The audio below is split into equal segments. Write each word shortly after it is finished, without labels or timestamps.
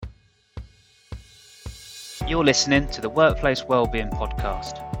You're listening to the Workplace Wellbeing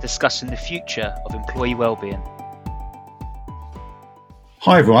Podcast, discussing the future of employee wellbeing.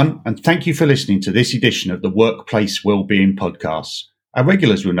 Hi everyone, and thank you for listening to this edition of the Workplace Wellbeing Podcast. Our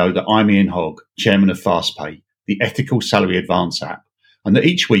regulars will know that I'm Ian Hogg, Chairman of fastP.A.Y.E, the ethical salary advance app, and that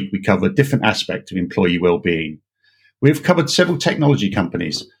each week we cover a different aspect of employee wellbeing. We've covered several technology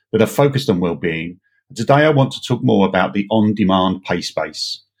companies that are focused on wellbeing, and today I want to talk more about the on-demand pay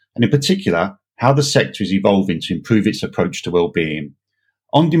space, and in particular, how the sector is evolving to improve its approach to wellbeing.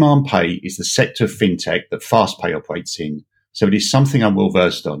 On-demand pay is the sector of fintech that fastP.A.Y.E operates in, so it is something I'm well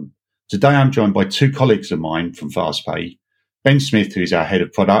versed on. Today I'm joined by two colleagues of mine from fastP.A.Y.E, Ben Smith, who is our head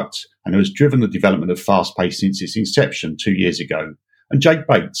of product and who has driven the development of fastP.A.Y.E since its inception 2 years ago, and Jake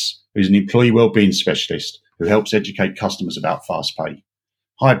Bates, who is an employee wellbeing specialist who helps educate customers about fastP.A.Y.E.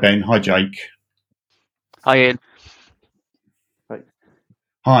 Hi Ben, hi Jake. Hi Ian.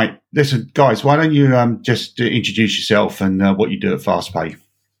 Hi. Listen, guys, why don't you just introduce yourself and what you do at fastP.A.Y.E?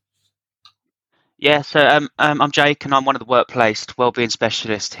 Yeah, so I'm Jake and I'm one of the Workplace Wellbeing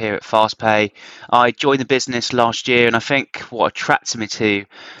Specialists here at fastP.A.Y.E. I joined the business last year, and I think what attracted me to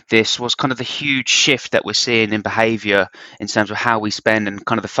this was kind of the huge shift that we're seeing in behaviour in terms of how we spend and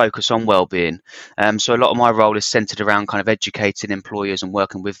kind of the focus on wellbeing. So a lot of my role is centred around kind of educating employers and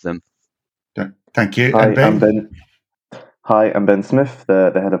working with them. Thank you. Hi, And Ben? I'm Ben. Hi, I'm Ben Smith,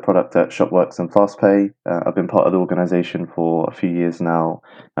 the head of product at Shopworks and fastP.A.Y.E. I've been part of the organisation for a few years now.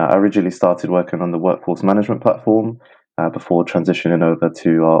 I originally started working on the workforce management platform before transitioning over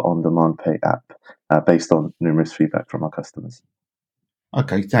to our on-demand pay app based on numerous feedback from our customers.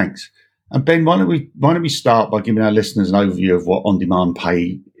 Okay, thanks. And Ben, why don't we start by giving our listeners an overview of what on-demand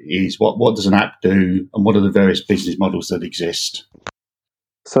pay is? What does an app do, and what are the various business models that exist?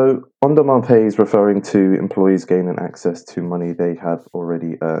 So, on-demand pay is referring to employees gaining access to money they have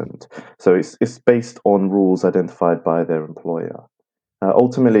already earned. So, it's based on rules identified by their employer.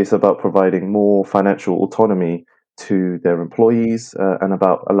 Ultimately, it's about providing more financial autonomy to their employees and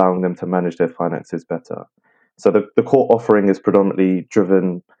about allowing them to manage their finances better. So, the core offering is predominantly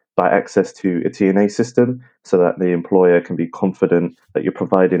driven by access to a T&A system so that the employer can be confident that you're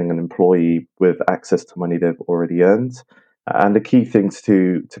providing an employee with access to money they've already earned. And the key things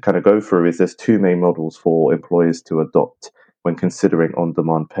to kind of go through is there's two main models for employers to adopt when considering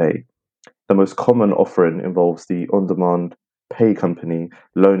on-demand pay. The most common offering involves the on-demand pay company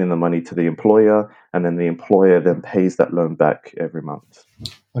loaning the money to the employer, and then the employer then pays that loan back every month.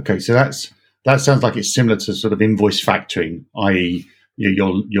 Okay, so that sounds like it's similar to sort of invoice factoring, i.e.,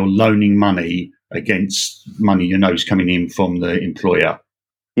 you're loaning money against money you know is coming in from the employer.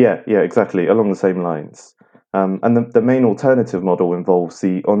 Yeah, exactly, along the same lines. And the main alternative model involves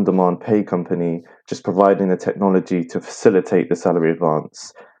the on-demand pay company just providing the technology to facilitate the salary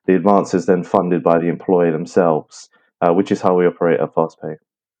advance. The advance is then funded by the employer themselves, which is how we operate at fastP.A.Y.E.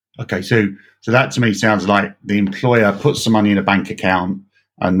 Okay, so that to me sounds like the employer puts the money in a bank account,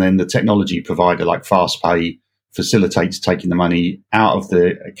 and then the technology provider like fastP.A.Y.E facilitates taking the money out of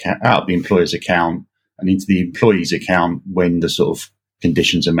the employer's account and into the employee's account when the sort of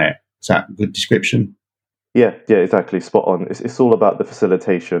conditions are met. Is that a good description? Yeah, exactly. Spot on. It's all about the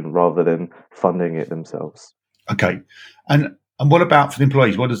facilitation rather than funding it themselves. Okay. And what about for the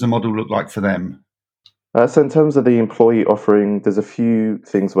employees? What does the model look like for them? So in terms of the employee offering, there's a few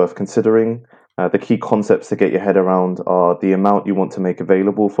things worth considering. The key concepts to get your head around are the amount you want to make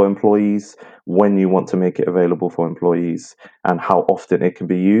available for employees, when you want to make it available for employees, and how often it can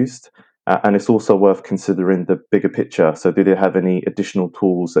be used. And it's also worth considering the bigger picture. So do they have any additional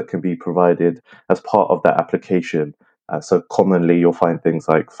tools that can be provided as part of that application? So commonly you'll find things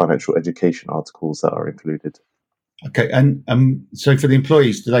like financial education articles that are included. Okay, and so for the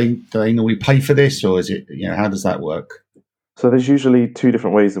employees, do they normally pay for this, or is it, how does that work? So there's usually two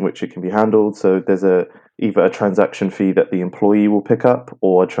different ways in which it can be handled. So there's either a transaction fee that the employee will pick up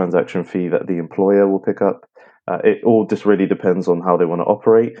or a transaction fee that the employer will pick up. It all just really depends on how they want to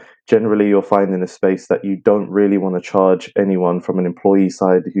operate. Generally, you'll find in a space that you don't really want to charge anyone from an employee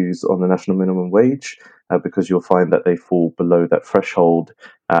side who's on the national minimum wage because you'll find that they fall below that threshold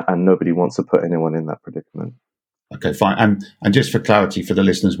and nobody wants to put anyone in that predicament. Okay, fine. And just for clarity for the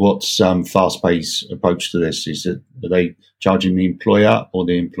listeners, what's fastP.A.Y.E's approach to this? Are they charging the employer or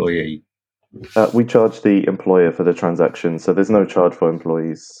the employee? We charge the employer for the transaction, so there's no charge for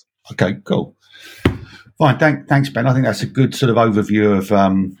employees. Okay, cool. Fine, thanks, Ben. I think that's a good sort of overview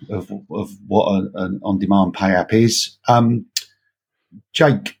of what an on-demand pay app is.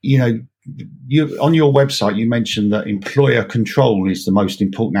 Jake, you on your website you mentioned that employer control is the most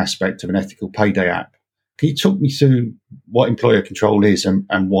important aspect of an ethical payday app. Can you talk me through what employer control is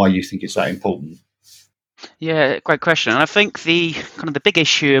and why you think it's that important? Yeah, great question. And I think the kind of the big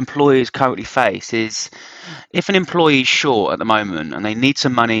issue employers currently face is if an employee is short at the moment and they need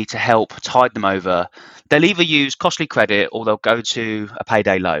some money to help tide them over, they'll either use costly credit or they'll go to a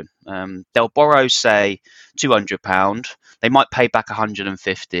payday loan. They'll borrow, say, £200. They might pay back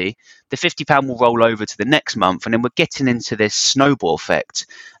 150. The £50 will roll over to the next month, and then we're getting into this snowball effect.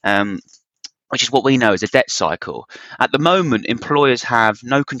 Which is what we know as a debt cycle. At the moment, employers have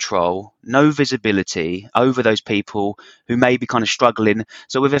no control, no visibility over those people who may be kind of struggling.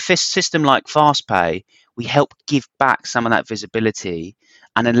 So with a system like fastP.A.Y.E, we help give back some of that visibility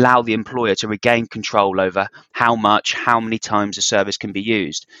and allow the employer to regain control over how much, how many times the service can be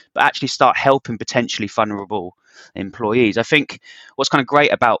used, but actually start helping potentially vulnerable employees. I think what's kind of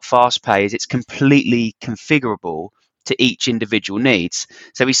great about fastP.A.Y.E is it's completely configurable to each individual needs.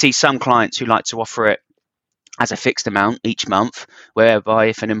 So we see some clients who like to offer it as a fixed amount each month, whereby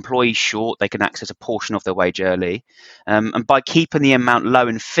if an employee's short, they can access a portion of their wage early. And by keeping the amount low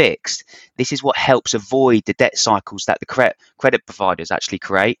and fixed, this is what helps avoid the debt cycles that the credit providers actually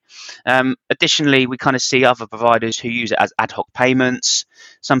create. Additionally, we kind of see other providers who use it as ad hoc payments.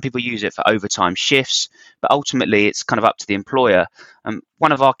 Some people use it for overtime shifts, but ultimately it's kind of up to the employer.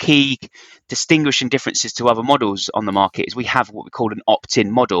 One of our key distinguishing differences to other models on the market is we have what we call an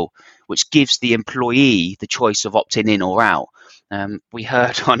opt-in model, which gives the employee the choice of opting in or out. We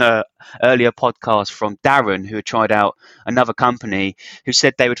heard on a earlier podcast from Darren, who had tried out another company, who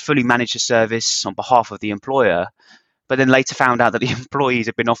said they would fully manage the service on behalf of the employer, but then later found out that the employees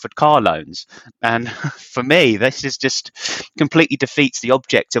had been offered car loans. And for me, this is just completely defeats the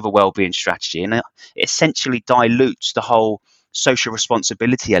object of a wellbeing strategy, and it essentially dilutes the whole social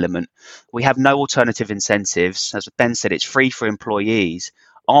responsibility element. We have no alternative incentives. As Ben said, it's free for employees.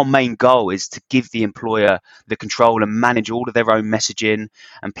 Our main goal is to give the employer the control and manage all of their own messaging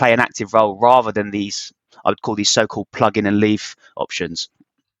and play an active role rather than these, I would call these so-called plug in and leave options.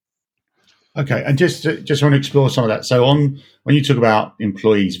 Okay, and just want to explore some of that. So, when you talk about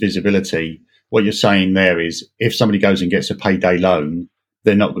employees' visibility, what you're saying there is if somebody goes and gets a payday loan,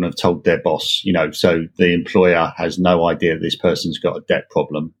 they're not going to have told their boss, so the employer has no idea that this person's got a debt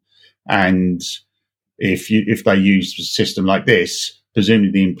problem. And if they use a system like this,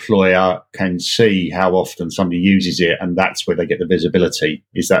 presumably the employer can see how often somebody uses it, and that's where they get the visibility.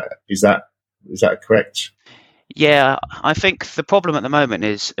 Is that correct? Yeah, I think the problem at the moment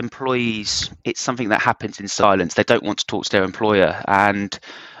is employees, it's something that happens in silence. They don't want to talk to their employer. And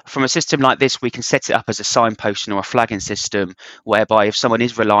from a system like this, we can set it up as a signposting or a flagging system, whereby if someone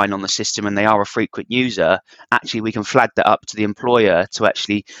is relying on the system and they are a frequent user, actually we can flag that up to the employer to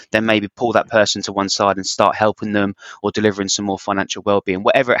actually then maybe pull that person to one side and start helping them or delivering some more financial well-being,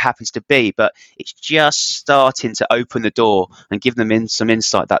 whatever it happens to be. But it's just starting to open the door and give them some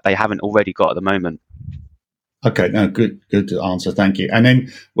insight that they haven't already got at the moment. Okay, no, good answer, thank you. And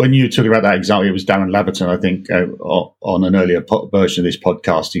then when you talk about that example, it was Darren Laverton, I think, on an earlier version of this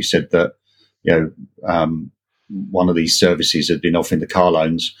podcast, who said that one of these services had been offering the car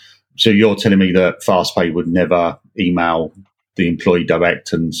loans. So you're telling me that fastP.A.Y.E would never email the employee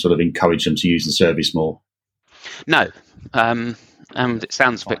direct and sort of encourage them to use the service more? No. It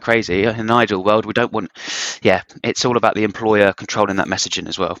sounds a bit crazy. In an ideal world, we don't want. Yeah, it's all about the employer controlling that messaging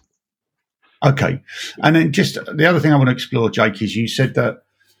as well. Okay. And then just the other thing I want to explore, Jake, is you said that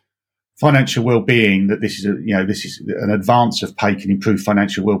financial well-being, that this is an advance of pay can improve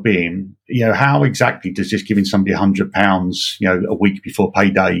financial well-being. How exactly does just giving somebody £100, a week before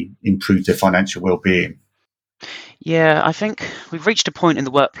payday improve their financial well-being? Yeah, I think we've reached a point in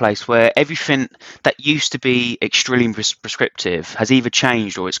the workplace where everything that used to be extremely prescriptive has either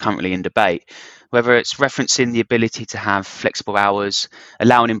changed or it's currently in debate. Whether it's referencing the ability to have flexible hours,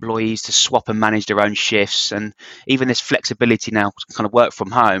 allowing employees to swap and manage their own shifts, and even this flexibility now to kind of work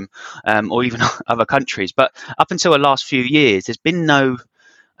from home, or even other countries. But up until the last few years, there's been no,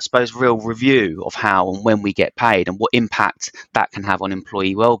 I suppose, real review of how and when we get paid and what impact that can have on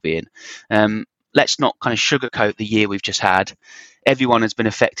employee well-being. Let's not kind of sugarcoat the year we've just had. Everyone has been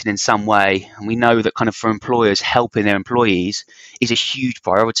affected in some way, and we know that kind of for employers, helping their employees is a huge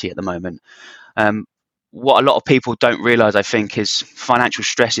priority at the moment. What a lot of people don't realise, I think, is financial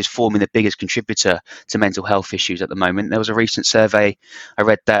stress is forming the biggest contributor to mental health issues at the moment. There was a recent survey I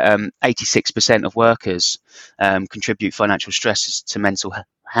read that 86% of workers contribute financial stresses to mental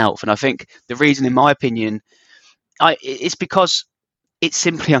health. And I think the reason, in my opinion, it's because it's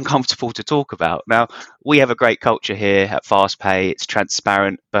simply uncomfortable to talk about. Now, we have a great culture here at fastP.A.Y.E. It's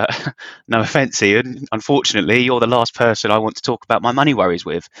transparent, but no offence, Ian, unfortunately, you're the last person I want to talk about my money worries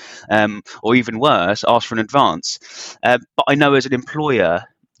with, or even worse, ask for an advance. But I know as an employer,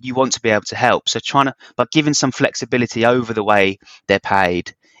 you want to be able to help. So but giving some flexibility over the way they're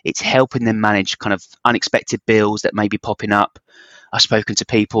paid, it's helping them manage kind of unexpected bills that may be popping up. I've spoken to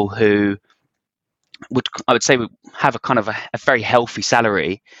people who I would say would have a kind of a very healthy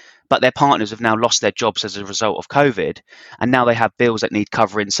salary, but their partners have now lost their jobs as a result of COVID, and now they have bills that need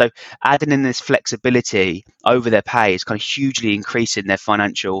covering. So adding in this flexibility over their pay is kind of hugely increasing their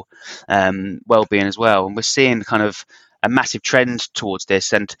financial well-being as well. And we're seeing kind of a massive trend towards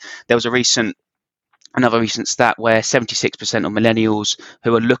this. And there was another recent stat where 76% of millennials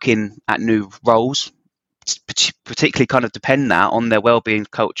who are looking at new roles particularly kind of depend that on their well-being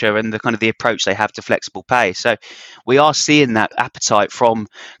culture and the kind of the approach they have to flexible pay. So we are seeing that appetite from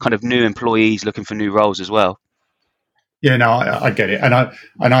kind of new employees looking for new roles as well. Yeah, no, I get it, and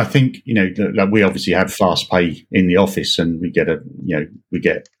I think like we obviously have fastP.A.Y.E in the office, and we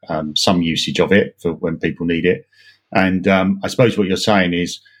get some usage of it for when people need it. And I suppose what you're saying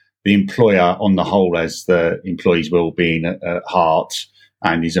is the employer, on the whole, has the employee's well-being at heart,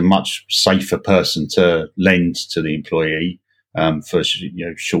 and is a much safer person to lend to the employee for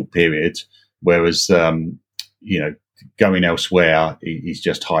short periods, whereas going elsewhere is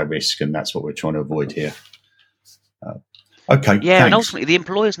just high risk, and that's what we're trying to avoid here. Okay. Yeah, thanks. and ultimately the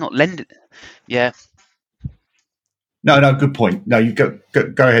employer's not lending. Yeah. No, good point. No, you go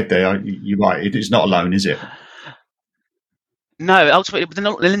ahead there. You're right. It's not a loan, is it? No, ultimately they're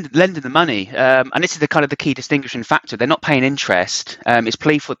not lending the money, and this is the kind of the key distinguishing factor. They're not paying interest. It's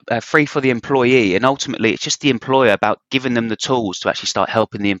free for the employee, and ultimately it's just the employer about giving them the tools to actually start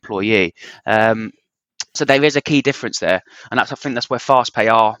helping the employee. So there is a key difference there, and I think that's where fastP.A.Y.E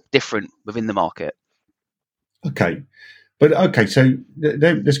are different within the market. Okay. But okay, so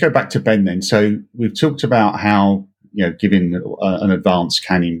let's go back to Ben then. So we've talked about how giving an advance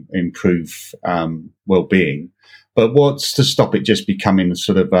can improve well-being, but what's to stop it just becoming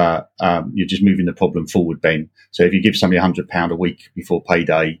sort of you're just moving the problem forward, Ben? So if you give somebody £100 a week before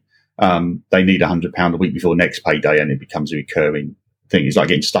payday, they need £100 a week before next payday, and it becomes a recurring thing. It's like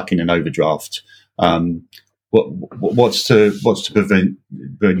getting stuck in an overdraft. What's to prevent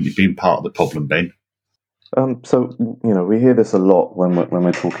you being part of the problem, Ben? So we hear this a lot when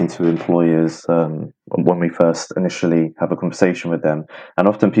we're talking to employers when we first initially have a conversation with them, and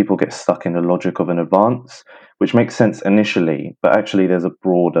often people get stuck in the logic of an advance, which makes sense initially, but actually there's a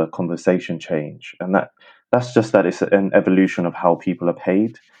broader conversation change, and that's just that it's an evolution of how people are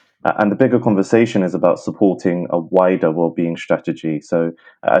paid. And the bigger conversation is about supporting a wider well-being strategy. So,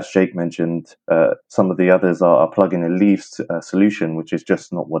 as Jake mentioned, some of the others are plug-in and leave solution, which is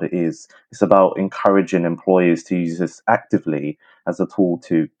just not what it is. It's about encouraging employers to use this actively as a tool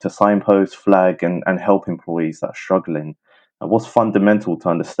to signpost, flag, and help employees that are struggling. What's fundamental to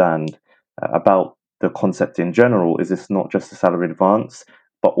understand about the concept in general is it's not just a salary advance,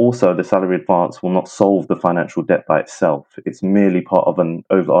 but also the salary advance will not solve the financial debt by itself. It's merely part of an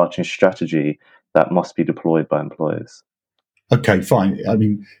overarching strategy that must be deployed by employers. Okay, fine. I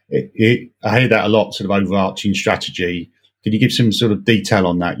mean, I hear that a lot, sort of overarching strategy. Can you give some sort of detail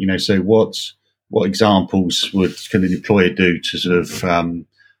on that? So what examples can an employer do to sort of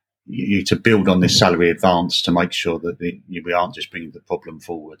to build on this salary advance to make sure that we aren't just bringing the problem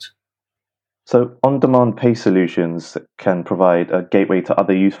forward? So, on-demand pay solutions can provide a gateway to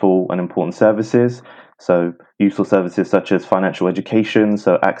other useful and important services. So, useful services such as financial education,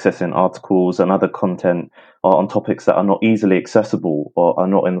 so accessing articles and other content on topics that are not easily accessible or are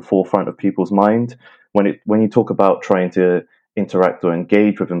not in the forefront of people's mind. When you talk about trying to interact or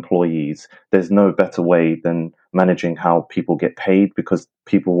engage with employees, there's no better way than managing how people get paid, because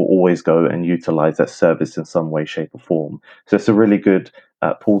people will always go and utilize that service in some way, shape, or form. So it's a really good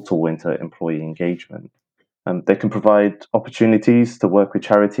portal into employee engagement. They can provide opportunities to work with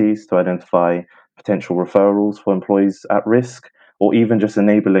charities to identify potential referrals for employees at risk, or even just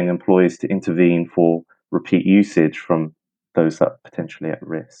enabling employees to intervene for repeat usage from those that are potentially at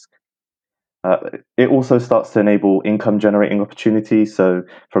risk. It also starts to enable income generating opportunities. So,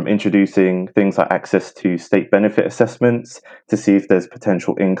 from introducing things like access to state benefit assessments to see if there's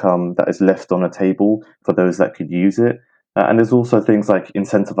potential income that is left on a table for those that could use it. And there's also things like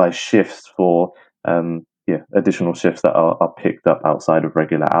incentivized shifts for additional shifts that are picked up outside of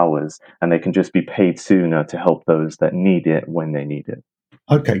regular hours, and they can just be paid sooner to help those that need it when they need it.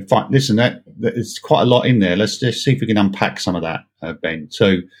 Okay, fine. Listen, there's quite a lot in there. Let's just see if we can unpack some of that, Ben.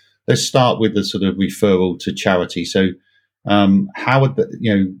 So let's start with the sort of referral to charity. So how would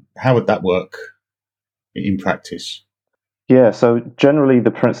that work in practice? Yeah, so generally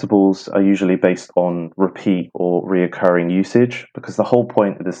the principles are usually based on repeat or reoccurring usage, because the whole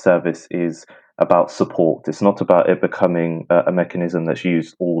point of the service is about support. It's not about it becoming a mechanism that's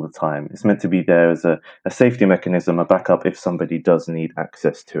used all the time. It's meant to be there as a safety mechanism, a backup if somebody does need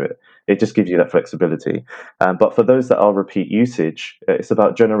access to it. It just gives you that flexibility. But for those that are repeat usage, it's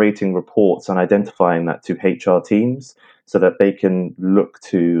about generating reports and identifying that to HR teams so that they can look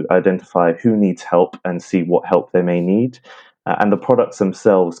to identify who needs help and see what help they may need. And the products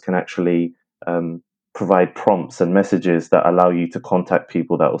themselves can actually provide prompts and messages that allow you to contact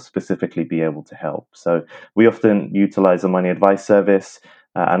people that will specifically be able to help. So we often utilize a money advice service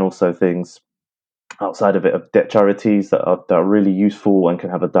and also things outside of it of debt charities that are really useful and can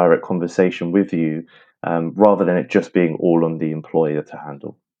have a direct conversation with you, rather than it just being all on the employer to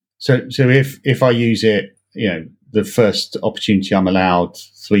handle. So if I use it, the first opportunity I'm allowed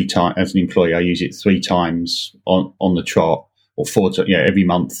 3 times as an employee, I use it 3 times on the trot, or 4 times, every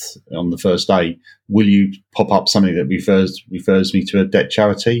month on the first day. Will you pop up something that refers me to a debt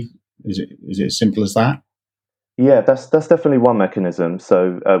charity? Is it as simple as that? Yeah, that's definitely one mechanism.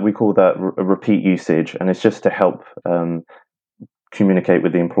 So we call that repeat usage, and it's just to help communicate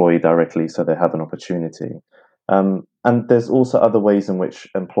with the employee directly so they have an opportunity. And there's also other ways in which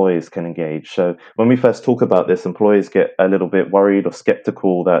employers can engage. So when we first talk about this, employers get a little bit worried or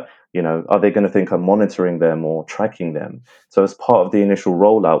skeptical that, are they going to think I'm monitoring them or tracking them? So as part of the initial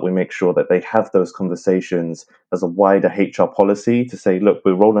rollout, we make sure that they have those conversations as a wider HR policy to say, look,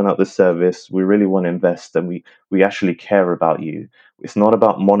 we're rolling out this service. We really want to invest and we actually care about you. It's not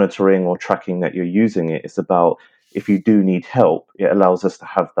about monitoring or tracking that you're using it. It's about if you do need help, it allows us to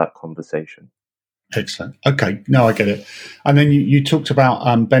have that conversation. Excellent. Okay. No, I get it. And then you talked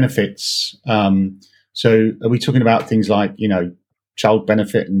about benefits. So are we talking about things like, child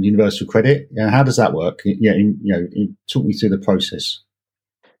benefit and universal credit? How does that work? Talk me through the process.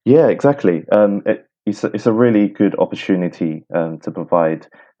 Yeah, exactly. It's a really good opportunity to provide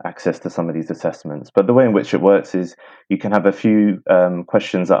access to some of these assessments. But the way in which it works is you can have a few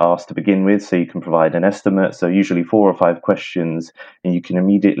questions that are asked to begin with, so you can provide an estimate. So usually 4 or 5 questions, and you can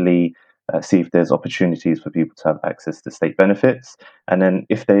immediately see if there's opportunities for people to have access to state benefits. And then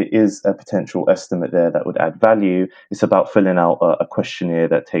if there is a potential estimate there that would add value, it's about filling out a questionnaire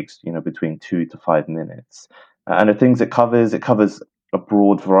that takes between 2 to 5 minutes. And the things it covers a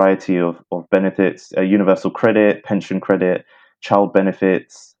broad variety of benefits, universal credit, pension credit, child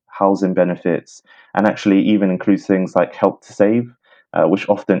benefits, housing benefits, and actually even includes things like help to save, which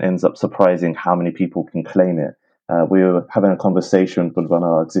often ends up surprising how many people can claim it. We were having a conversation with one of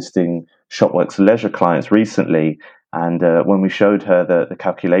our existing Shopworks leisure clients recently, and when we showed her the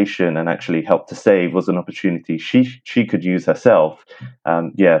calculation and actually help to save was an opportunity she could use herself,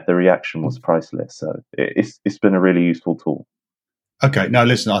 the reaction was priceless. So it's been a really useful tool. Okay. No,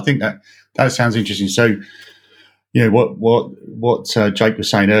 listen, I think that sounds interesting. So, what Jake was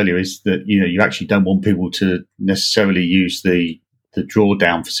saying earlier is that, you actually don't want people to necessarily use the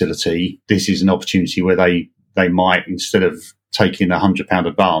drawdown facility. This is an opportunity where they might, instead of taking £100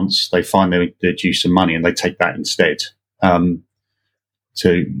 advance, they find they're due some money and they take that instead.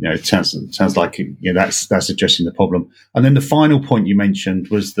 It sounds like that's addressing the problem. And then the final point you mentioned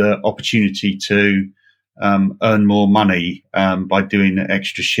was the opportunity to earn more money by doing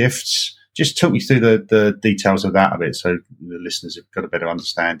extra shifts. Just talk me through the details of that a bit, so the listeners have got a better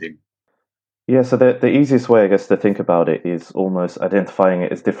understanding. Yeah, so the easiest way, I guess, to think about it is almost identifying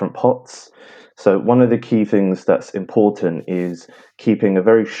it as different pots. So one of the key things that's important is keeping a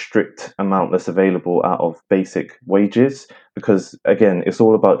very strict amount that's available out of basic wages, because again, it's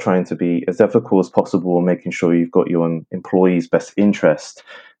all about trying to be as ethical as possible and making sure you've got your employees' best interest,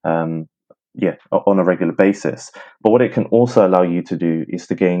 on a regular basis. But what it can also allow you to do is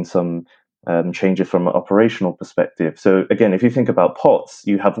to gain some changes from an operational perspective. So again, if you think about pots,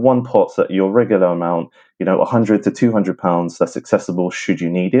 you have one pot at your regular amount, 100 to 200 pounds that's accessible should you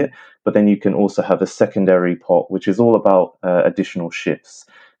need it. But then you can also have a secondary pot, which is all about additional shifts.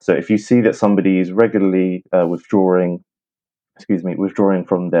 So if you see that somebody is regularly withdrawing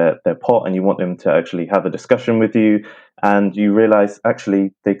from their pot, and you want them to actually have a discussion with you, and you realize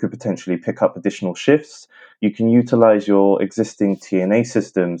actually they could potentially pick up additional shifts, you can utilize your existing TNA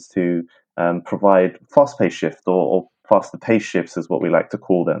systems to provide fast-pay shift or faster pay shifts is what we like to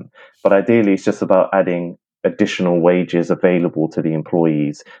call them. But ideally, it's just about adding additional wages available to the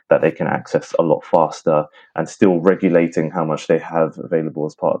employees that they can access a lot faster and still regulating how much they have available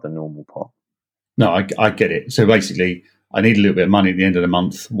as part of the normal pot. No, I get it. So basically, I need a little bit of money at the end of the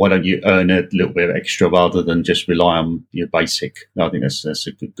month. Why don't you earn a little bit of extra rather than just rely on your basic? I think that's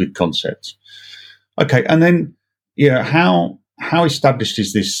a good concept. Okay, and then how established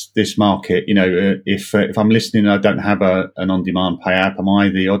is this market? If I'm listening and I don't have an on-demand pay app, am I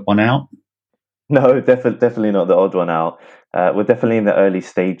the odd one out? No, definitely not the odd one out. We're definitely in the early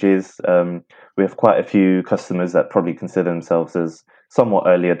stages. We have quite a few customers that probably consider themselves as somewhat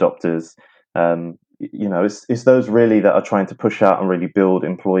early adopters. It's those really that are trying to push out and really build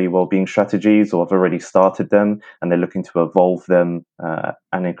employee well-being strategies, or have already started them and they're looking to evolve them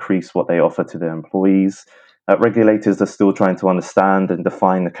and increase what they offer to their employees. Regulators are still trying to understand and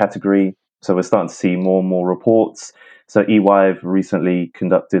define the category, so we're starting to see more and more reports. So EY have recently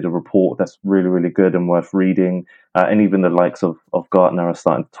conducted a report that's really, really good and worth reading. And even the likes of Gartner are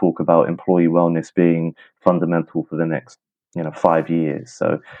starting to talk about employee wellness being fundamental for the next 5 years.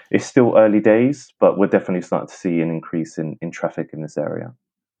 So it's still early days, but we're definitely starting to see an increase in traffic in this area.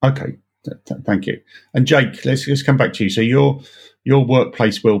 Okay, thank you. And Jake, let's come back to you. So your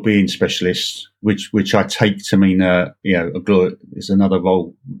workplace wellbeing specialist, which I take to mean is another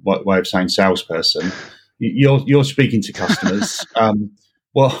way of saying salesperson. You're speaking to customers.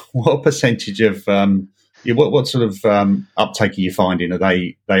 What percentage of what sort of uptake are you finding? Are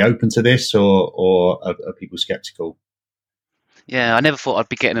they open to this, or are people sceptical? Yeah, I never thought I'd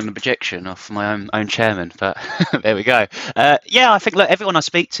be getting an objection off my own chairman, but there we go. I think everyone I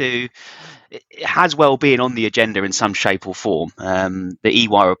speak to has well-being on the agenda in some shape or form. The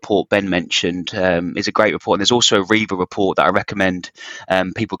EY report Ben mentioned is a great report, and there's also a Reba report that I recommend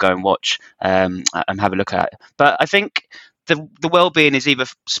people go and watch and have a look at. But I think the well-being is either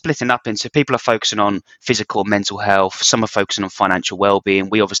splitting up into people are focusing on physical and mental health, some are focusing on financial well-being.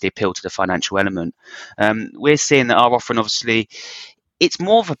 We obviously appeal to the financial element. We're seeing that our offering, obviously, it's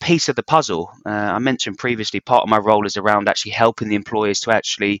more of a piece of the puzzle. I mentioned previously, part of my role is around actually helping the employers to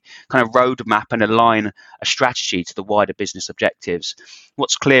actually kind of roadmap and align a strategy to the wider business objectives.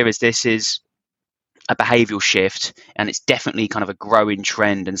 What's clear is this is a behavioural shift, and it's definitely kind of a growing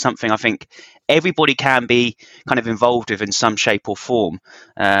trend and something I think everybody can be kind of involved with in some shape or form.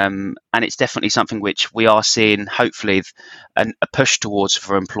 And it's definitely something which we are seeing, hopefully, a push towards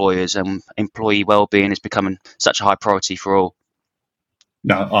for employers, and employee wellbeing is becoming such a high priority for all.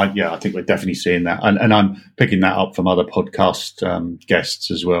 No, I think we're definitely seeing that, and I'm picking that up from other podcast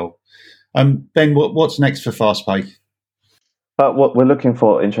guests as well. Ben, what's next for fastP.A.Y.E? But what we're looking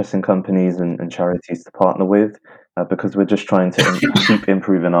for interesting companies and charities to partner with, because we're just trying to keep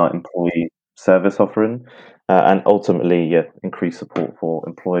improving our employee service offering and ultimately increase support for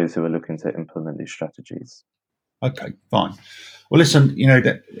employers who are looking to implement these strategies. Okay, fine. Well, listen,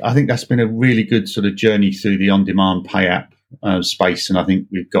 I think that's been a really good sort of journey through the on-demand pay app space, and I think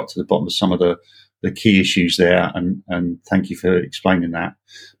we've got to the bottom of some of the key issues there, and thank you for explaining that.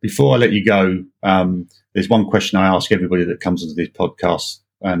 Before I let you go, there's one question I ask everybody that comes onto this podcast,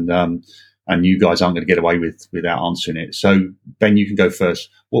 and you guys aren't going to get away without answering it. So, Ben, you can go first.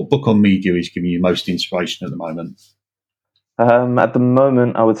 What book on media is giving you most inspiration at the moment? At the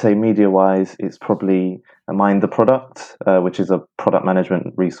moment, I would say media-wise, it's probably Mind the Product, which is a product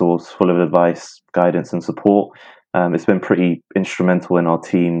management resource full of advice, guidance, and support. It's been pretty instrumental in our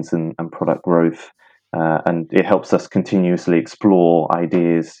teams and product growth, and it helps us continuously explore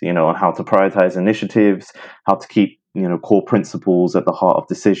ideas, on how to prioritize initiatives, how to keep, core principles at the heart of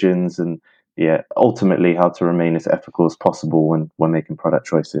decisions, and ultimately how to remain as ethical as possible when we're making product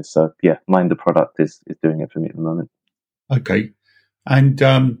choices. So Mind the Product is doing it for me at the moment. Okay, and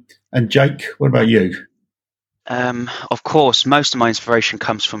Jake, what about you? Of course, most of my inspiration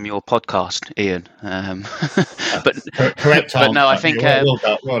comes from your podcast, Ian. But correct answer. But no, I think well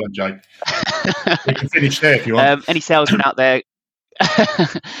done, Jake. We can finish there if you want. Any salesman out there?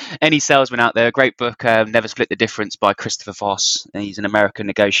 A great book, Never Split the Difference by Christopher Voss. He's an American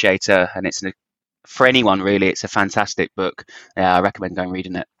negotiator, and for anyone really, it's a fantastic book. I recommend going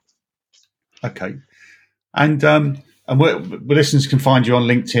reading it. Okay, and listeners can find you on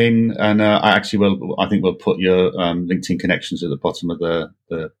LinkedIn, and I think we'll put your LinkedIn connections at the bottom of the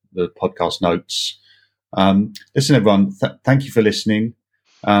podcast notes. Listen, everyone, thank you for listening.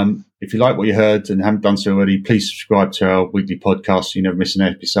 If you like what you heard and haven't done so already, please subscribe to our weekly podcast so you never miss an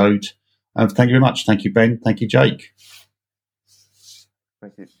episode. Thank you very much. Thank you, Ben. Thank you, Jake.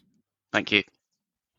 Thank you. Thank you.